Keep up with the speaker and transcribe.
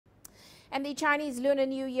And the Chinese Lunar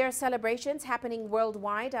New Year celebrations happening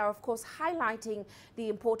worldwide are, of course, highlighting the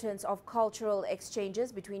importance of cultural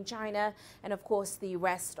exchanges between China and, of course, the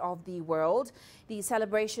rest of the world. The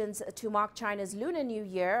celebrations to mark China's Lunar New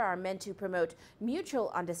Year are meant to promote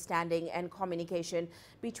mutual understanding and communication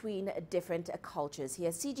between different cultures.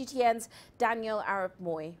 Here's CGTN's Daniel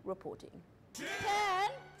Arapmoi reporting. 10,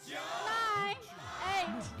 9, 8,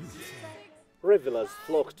 6. Revelers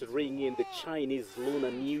flock to ring in the Chinese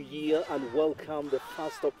Lunar New Year and welcome the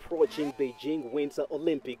fast approaching Beijing Winter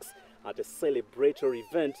Olympics at a celebratory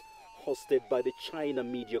event hosted by the China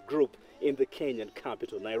Media Group in the Kenyan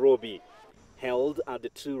capital, Nairobi. Held at the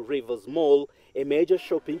Two Rivers Mall, a major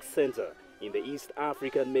shopping center in the East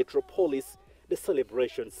African metropolis, the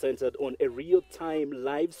celebration centered on a real-time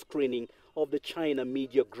live screening of the China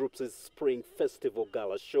Media Group's Spring Festival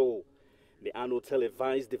Gala show. The annual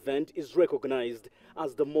televised event is recognized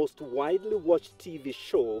as the most widely watched TV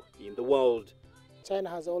show in the world. China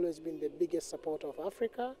has always been the biggest supporter of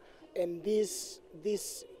Africa, and this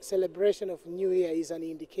celebration of New Year is an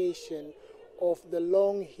indication of the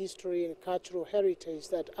long history and cultural heritage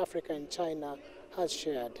that Africa and China has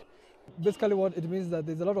shared. Basically what it means that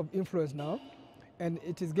there's a lot of influence now, and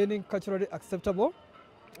it is getting culturally acceptable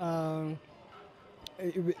in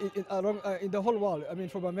the whole world. I mean,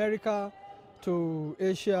 from America to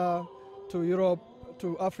Asia, to Europe,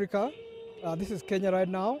 to Africa. This is Kenya right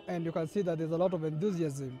now, and you can see that there's a lot of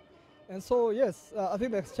enthusiasm. And so, yes, I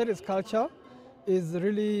think the Chinese culture is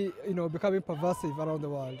really, becoming pervasive around the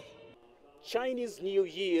world. Chinese New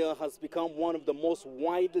Year has become one of the most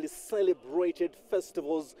widely celebrated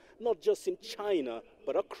festivals, not just in China,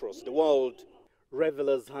 but across the world.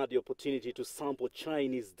 Revelers had the opportunity to sample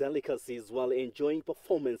Chinese delicacies while enjoying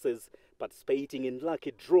performances, participating in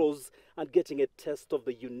lucky draws, and getting a taste of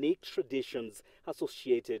the unique traditions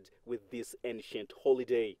associated with this ancient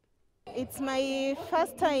holiday. It's my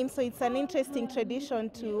first time, so it's an interesting tradition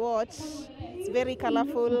to watch. It's very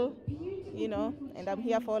colorful, and I'm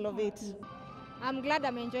here for all of it. I'm glad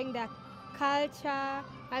I'm enjoying their culture.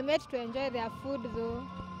 I'm yet to enjoy their food, though.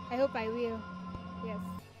 I hope I will. Yes.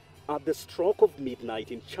 At the stroke of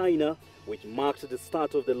midnight in China, which marked the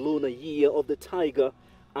start of the lunar year of the tiger,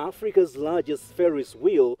 Africa's largest Ferris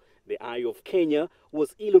wheel, the Eye of Kenya,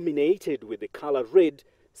 was illuminated with the color red,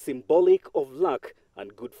 symbolic of luck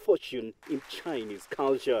and good fortune in Chinese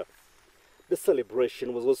culture. The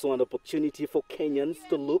celebration was also an opportunity for Kenyans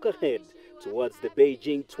to look ahead towards the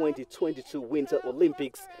Beijing 2022 Winter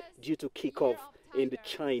Olympics due to kick off in the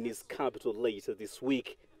Chinese capital later this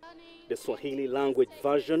week. The Swahili language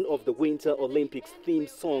version of the Winter Olympics theme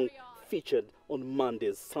song featured on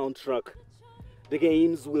Monday's soundtrack. The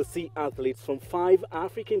Games will see athletes from 5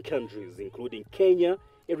 African countries, including Kenya,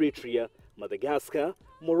 Eritrea, Madagascar,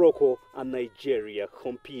 Morocco, and Nigeria,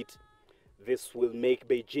 compete. This will make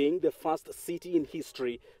Beijing the first city in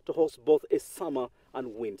history to host both a summer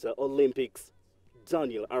and winter Olympics.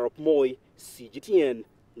 Daniel Arapmoi, CGTN,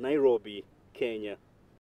 Nairobi, Kenya.